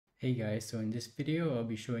Hey guys, so in this video, I'll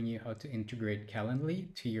be showing you how to integrate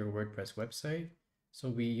Calendly to your WordPress website. So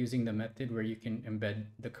we'll be using the method where you can embed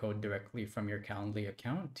the code directly from your Calendly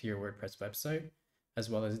account to your WordPress website,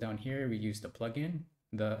 as well as down here, we use the plugin,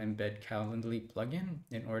 the Embed Calendly plugin,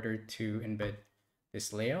 in order to embed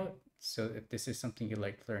this layout. So if this is something you'd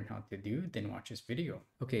like to learn how to do, then watch this video.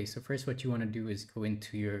 Okay, so first what you want to do is go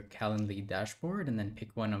into your Calendly dashboard and then pick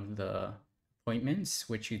one of the appointments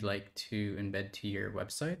which you'd like to embed to your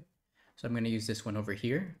website. So I'm going to use this one over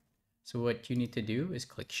here. So what you need to do is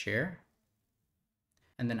click share.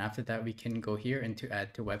 And then after that, we can go here into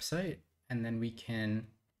add to website. And then we can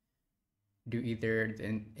do either the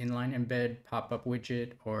inline embed, pop-up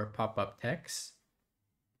widget, or pop-up text.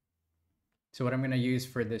 So what I'm going to use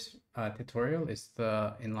for this tutorial is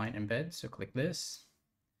the inline embed. So click this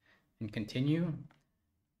and continue.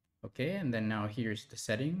 Okay, and then now here's the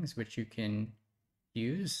settings which you can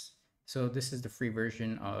use. So this is the free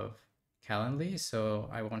version of Calendly, so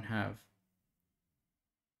I won't have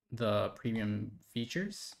the premium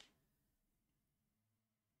features.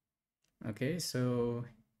 Okay, so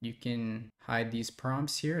you can hide these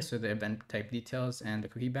prompts here, so the event type details and the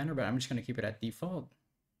cookie banner, but I'm just going to keep it at default.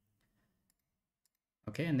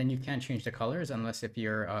 Okay, and then you can't change the colors unless if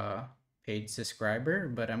you're a paid subscriber,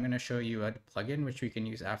 but I'm going to show you a plugin which we can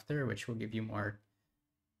use after, which will give you more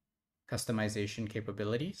customization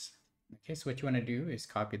capabilities. Okay, so what you want to do is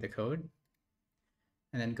copy the code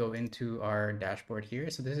and then go into our dashboard here.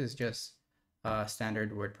 So this is just a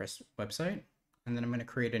standard WordPress website. And then I'm going to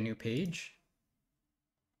create a new page.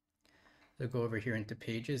 So go over here into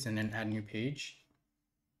pages and then add new page.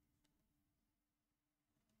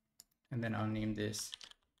 And then I'll name this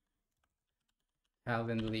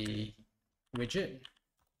Calendly widget.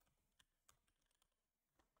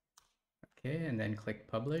 Okay, and then click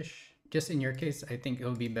publish. Just in your case, I think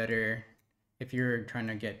it'll be better if you're trying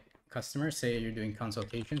to get customers, say you're doing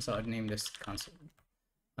consultations. So I'll name this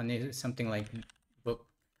I'll name it something like book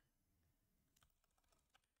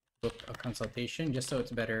a consultation, just so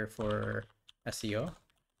it's better for SEO.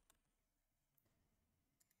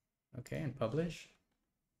 Okay, and publish.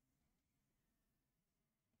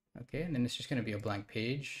 Okay, and then it's just going to be a blank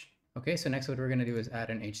page. Okay, so next what we're going to do is add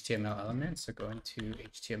an HTML element. So go into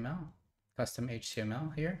HTML, custom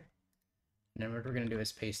HTML here. And then what we're going to do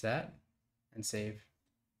is paste that and save.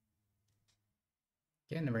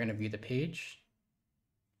 Okay, and then we're going to view the page.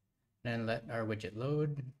 And then let our widget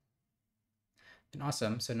load. And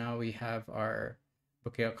awesome. So now we have our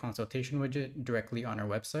booking a consultation widget directly on our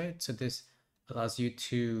website. So this allows you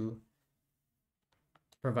to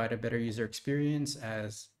provide a better user experience,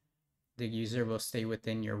 as the user will stay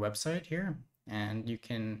within your website here. And you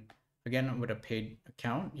can, again, with a paid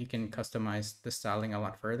account, you can customize the styling a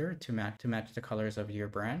lot further to match the colors of your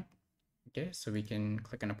brand. Okay, so we can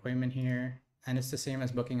click an appointment here. And it's the same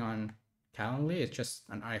as booking on Calendly. It's just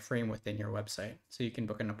an iframe within your website. So you can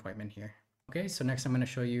book an appointment here. Okay, so next I'm going to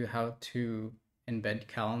show you how to embed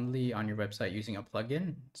Calendly on your website using a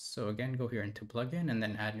plugin. So again, go here into plugin and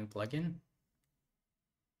then add new plugin.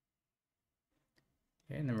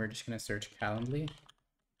 Okay, and then we're just going to search Calendly.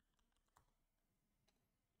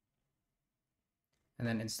 And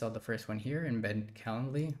then install the first one here, embed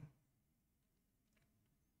Calendly.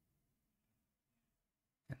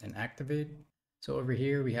 And then activate. So over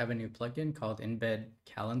here, we have a new plugin called Embed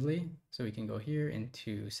Calendly. So we can go here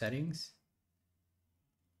into settings.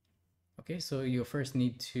 Okay, so you'll first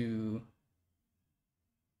need to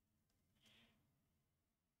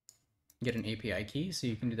get an API key. So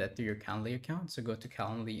you can do that through your Calendly account. So go to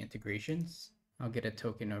Calendly integrations. I'll get a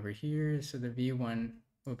token over here. So the V1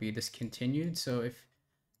 will be discontinued. So if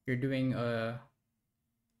you're doing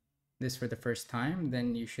this for the first time,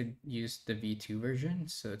 then you should use the V2 version.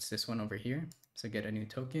 So it's this one over here. So get a new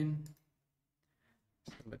token.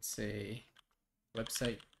 So let's say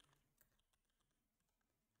website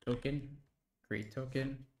token, create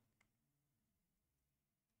token.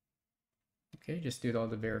 Okay, just do all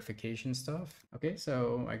the verification stuff. Okay,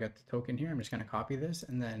 so I got the token here. I'm just going to copy this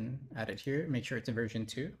and then add it here. Make sure it's a version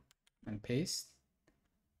 2 and paste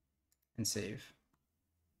and save.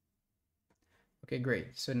 Okay, great.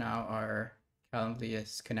 So now our Calendly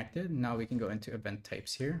is connected. Now we can go into event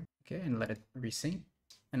types here. Okay, and let it resync.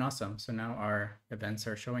 And awesome. So now our events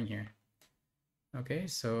are showing here. Okay,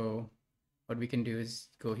 so what we can do is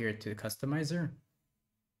go here to customizer.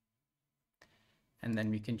 And then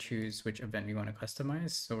we can choose which event we want to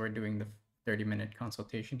customize. So we're doing the 30-minute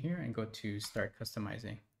consultation here and go to start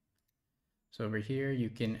customizing. So over here, you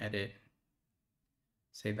can edit,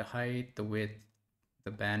 say, the height, the width,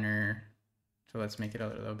 the banner. So let's make it a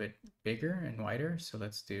little bit bigger and wider. So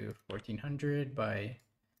let's do 1400 by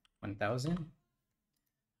 1000.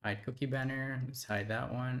 Hide cookie banner, let's hide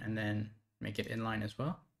that one, and then make it inline as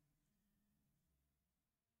well.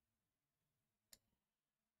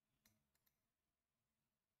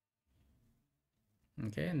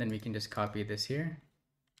 Okay, and then we can just copy this here.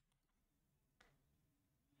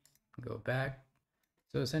 Go back.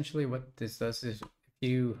 So essentially what this does is if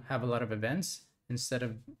you have a lot of events, instead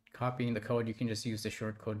of copying the code, you can just use the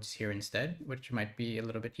short codes here instead, which might be a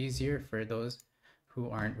little bit easier for those who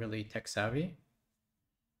aren't really tech savvy.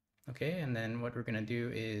 Okay, and then what we're going to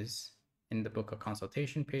do is in the book a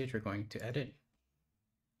consultation page, we're going to edit.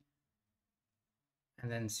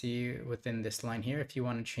 And then see within this line here, if you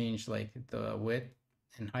want to change like the width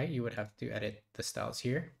and height, you would have to edit the styles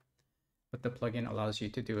here. But the plugin allows you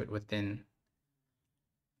to do it within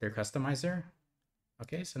their customizer.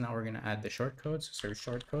 Okay, so now we're going to add the short code. So search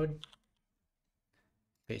short code,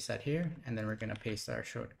 paste that here, and then we're going to paste our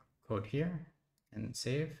short code here and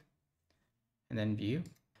save, and then view.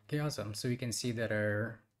 Okay, awesome. So we can see that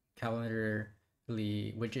our Calendly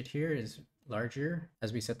widget here is larger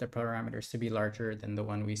as we set the parameters to be larger than the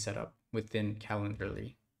one we set up within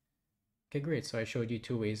Calendly. Okay, great. So I showed you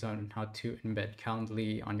 2 ways on how to embed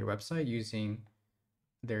Calendly on your website using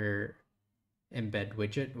their embed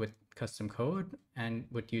widget with custom code and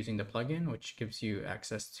with using the plugin, which gives you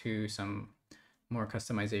access to some more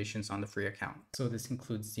customizations on the free account. So this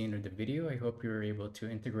concludes the end of the video. I hope you were able to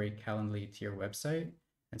integrate Calendly to your website.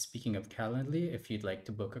 And speaking of Calendly, if you'd like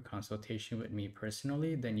to book a consultation with me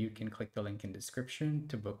personally, then you can click the link in description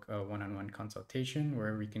to book a one-on-one consultation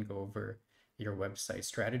where we can go over your website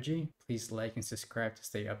strategy. Please like and subscribe to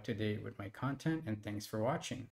stay up to date with my content, and thanks for watching.